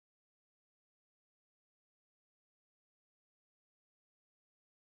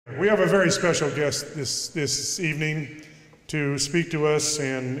We have a very special guest this evening to speak to us,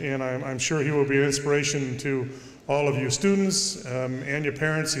 and I'm sure he will be an inspiration to all of you students and your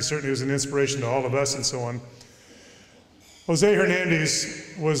parents. He certainly was an inspiration to all of us and so on. Jose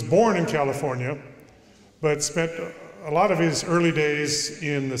Hernandez was born in California, but spent a lot of his early days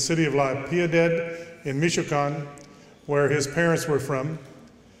in the city of La Piedad in Michoacan, where his parents were from.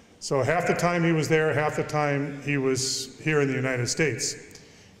 So half the time he was there, half the time he was here in the United States.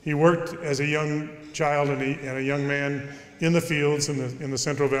 He worked as a young child and a young man in the fields in the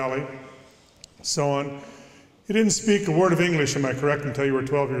Central Valley, so on. He didn't speak a word of English, am I correct, until you were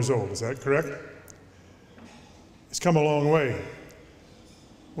 12 years old, is that correct? He's come a long way.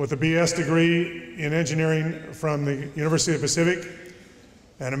 With a BS degree in engineering from the University of the Pacific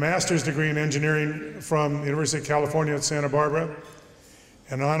and a master's degree in engineering from the University of California at Santa Barbara,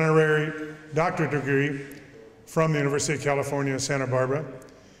 an honorary doctorate degree from the University of California at Santa Barbara.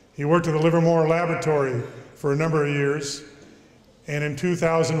 He worked at the Livermore Laboratory for a number of years, and in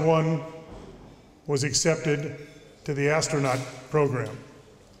 2001 was accepted to the astronaut program.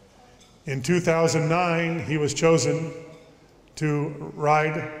 In 2009, he was chosen to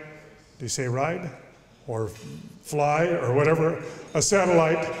ride, do you say ride? Or fly, or whatever, a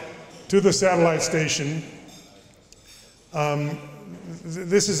satellite to the satellite station.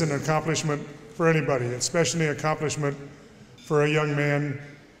 This is an accomplishment for anybody, especially an accomplishment for a young man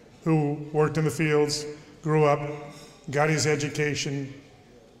who worked in the fields, grew up, got his education,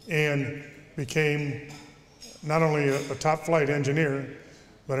 and became not only a top flight engineer,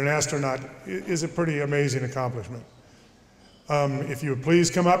 but an astronaut. It is a pretty amazing accomplishment. If you would please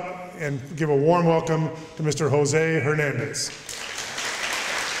come up and give a warm welcome to Mr. Jose Hernandez.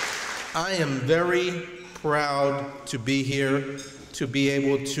 I am very proud to be here, to be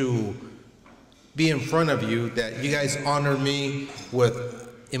able to be in front of you, that you guys honor me with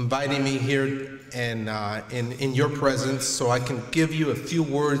inviting me here and in your presence, so I can give you a few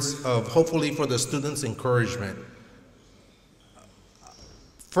words of, hopefully for the students, encouragement.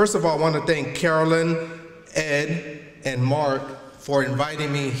 First of all, I want to thank Carolyn, Ed, and Mark for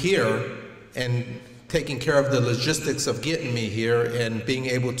inviting me here and taking care of the logistics of getting me here and being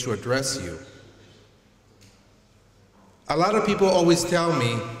able to address you. A lot of people always tell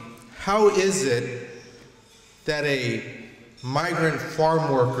me, how is it that a migrant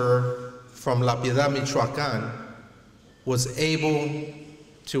farm worker from La Piedad, Michoacan, was able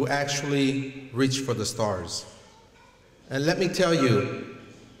to actually reach for the stars? And let me tell you,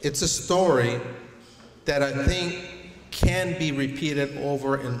 it's a story that I think can be repeated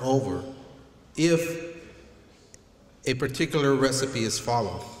over and over if a particular recipe is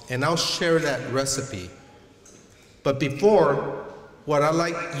followed. And I'll share that recipe. But before, what I'd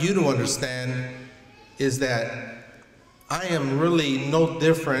like you to understand is that I am really no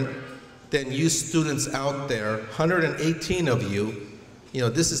different than you students out there, 118 of you. You know,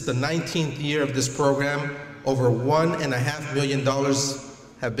 this is the 19th year of this program. Over $1.5 million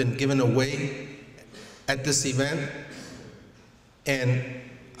have been given away at this event. And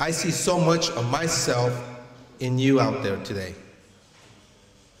I see so much of myself in you out there today.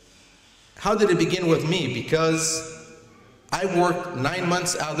 How did it begin with me? Because I worked 9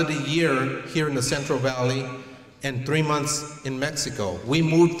 months out of the year here in the Central Valley and 3 months in Mexico. We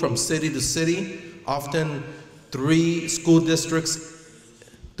moved from city to city, often 3 school districts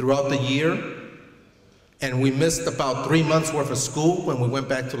throughout the year, and we missed about 3 months worth of school when we went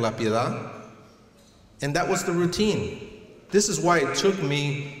back to La Piedad, and that was the routine. This is why it took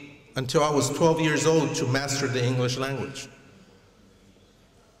me until I was 12 years old to master the English language.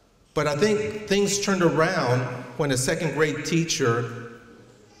 But I think things turned around when a second grade teacher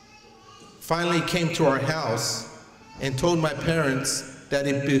finally came to our house and told my parents that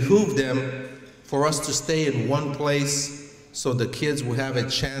it behooved them for us to stay in one place so the kids would have a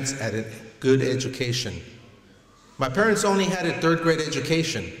chance at a good education. My parents only had a 3rd grade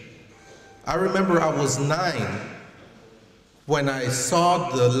education. I remember I was 9 when I saw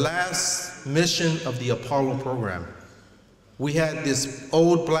the last mission of the Apollo program. We had this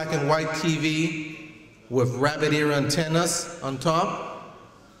old black and white TV with rabbit ear antennas on top.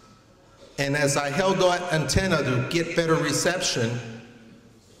 And as I held that antenna to get better reception,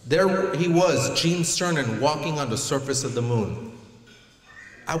 there he was, Gene Cernan, walking on the surface of the moon.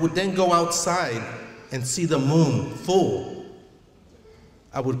 I would then go outside and see the moon full.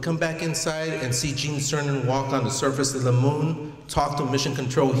 I would come back inside and see Gene Cernan walk on the surface of the moon, talk to Mission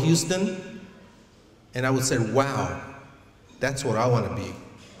Control Houston, and I would say, wow, that's what I want to be.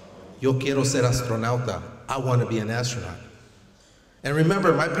 Yo quiero ser astronauta. I want to be an astronaut. And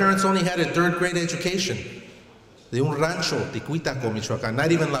remember, my parents only had a 3rd grade education. de un rancho, Ticuitaco, Michoacán,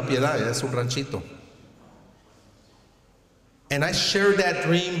 not even La Piedad, es un ranchito. And I shared that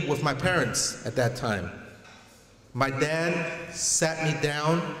dream with my parents at that time. My dad sat me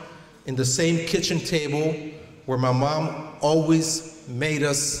down in the same kitchen table where my mom always made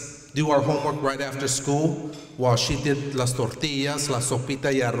us do our homework right after school, while she did las tortillas, la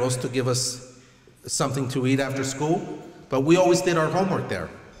sopita y arroz to give us something to eat after school. But we always did our homework there.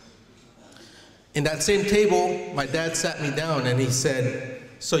 In that same table, my dad sat me down and he said,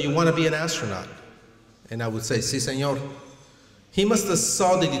 "So you want to be an astronaut?" And I would say, "Sí, señor." He must have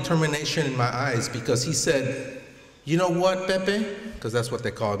saw the determination in my eyes, because he said, "You know what, Pepe?" Because that's what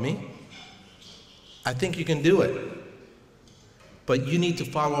they called me. "I think you can do it. But you need to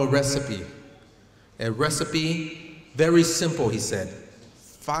follow a recipe. A recipe, very simple," he said.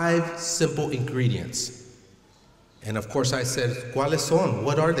 5 simple ingredients. And of course I said, "¿Cuáles son?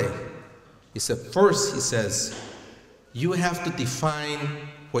 What are they?" He said, "First," he says, "you have to define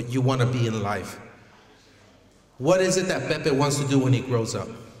what you want to be in life. What is it that Pepe wants to do when he grows up?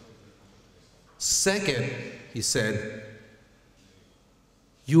 Second," he said,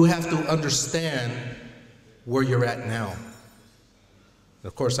 "you have to understand where you're at now."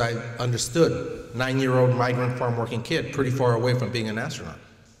 Of course, I understood. 9-year-old migrant farm working kid, pretty far away from being an astronaut.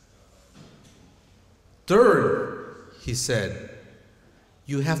 Third, he said,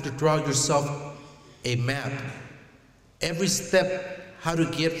 you have to draw yourself a map. Every step, how to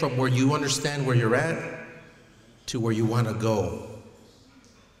get from where you understand where you're at to where you want to go.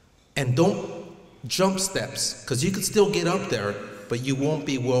 And don't jump steps, because you could still get up there, but you won't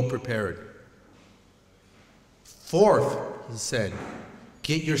be well prepared. Fourth, he said,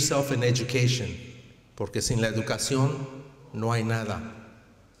 get yourself an education, porque sin la educación no hay nada.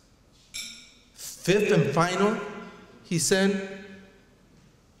 Fifth and final, he said,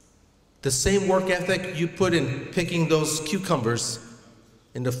 the same work ethic you put in picking those cucumbers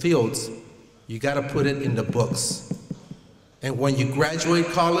in the fields, you got to put it in the books. And when you graduate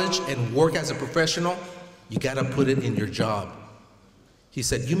college and work as a professional, you got to put it in your job. He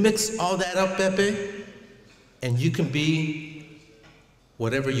said, you mix all that up, Pepe, and you can be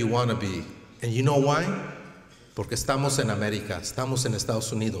whatever you want to be. And you know why? Porque estamos en América, estamos en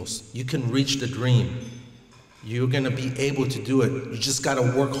Estados Unidos. You can reach the dream. You're going to be able to do it. You just got to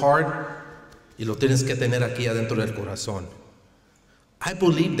work hard, y lo tienes que tener aquí adentro del corazón. I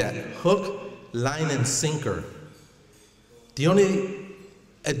believe that, hook, line, and sinker. The only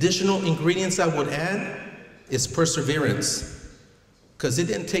additional ingredients I would add is perseverance, because it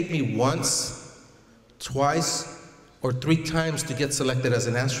didn't take me once, twice, or 3 times to get selected as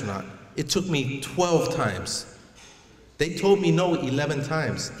an astronaut. It took me 12 times. They told me no 11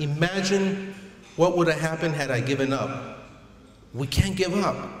 times. Imagine what would have happened had I given up. We can't give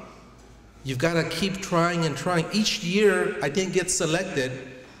up. You've got to keep trying and trying. Each year I didn't get selected,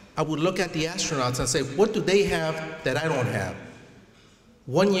 I would look at the astronauts and say, what do they have that I don't have?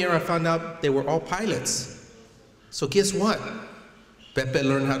 One year I found out they were all pilots. So guess what? Pepe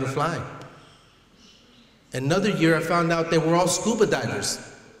learned how to fly. Another year I found out they were all scuba divers.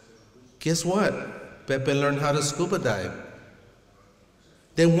 Guess what? Pepe learned how to scuba dive.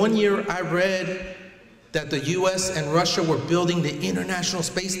 Then one year I read that the US and Russia were building the International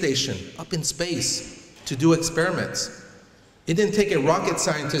Space Station up in space to do experiments. It didn't take a rocket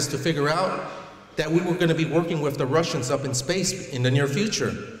scientist to figure out that we were going to be working with the Russians up in space in the near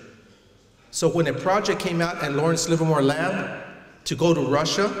future. So when a project came out at Lawrence Livermore Lab to go to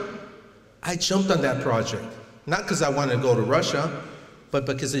Russia, I jumped on that project. Not because I wanted to go to Russia, but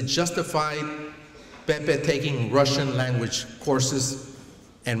because it justified Pepe taking Russian language courses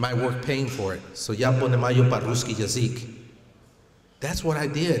and my work paying for it. So ya ponemayo pa ruski yazik. That's what I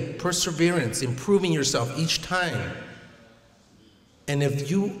did. Perseverance, improving yourself each time. And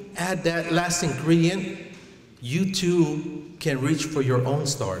if you add that last ingredient, you too can reach for your own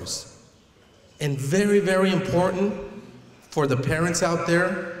stars. And very, very important for the parents out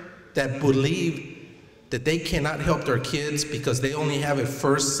there that believe that they cannot help their kids because they only have a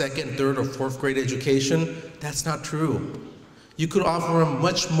 1st, 2nd, 3rd, or 4th grade education, that's not true. You could offer them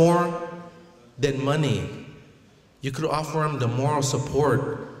much more than money. You could offer them the moral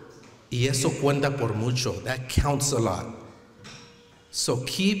support. Y eso cuenta por mucho. That counts a lot. So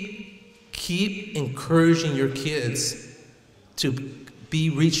keep encouraging your kids to be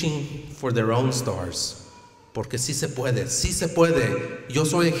reaching for their own stars. Porque sí se puede, sí se puede. Yo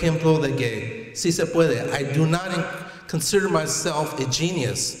soy ejemplo de que sí se puede. I do not consider myself a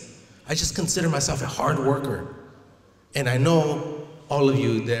genius. I just consider myself a hard worker. And I know all of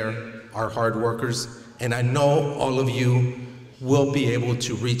you there are hard workers, and I know all of you will be able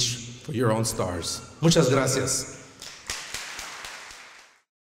to reach for your own stars. Muchas gracias.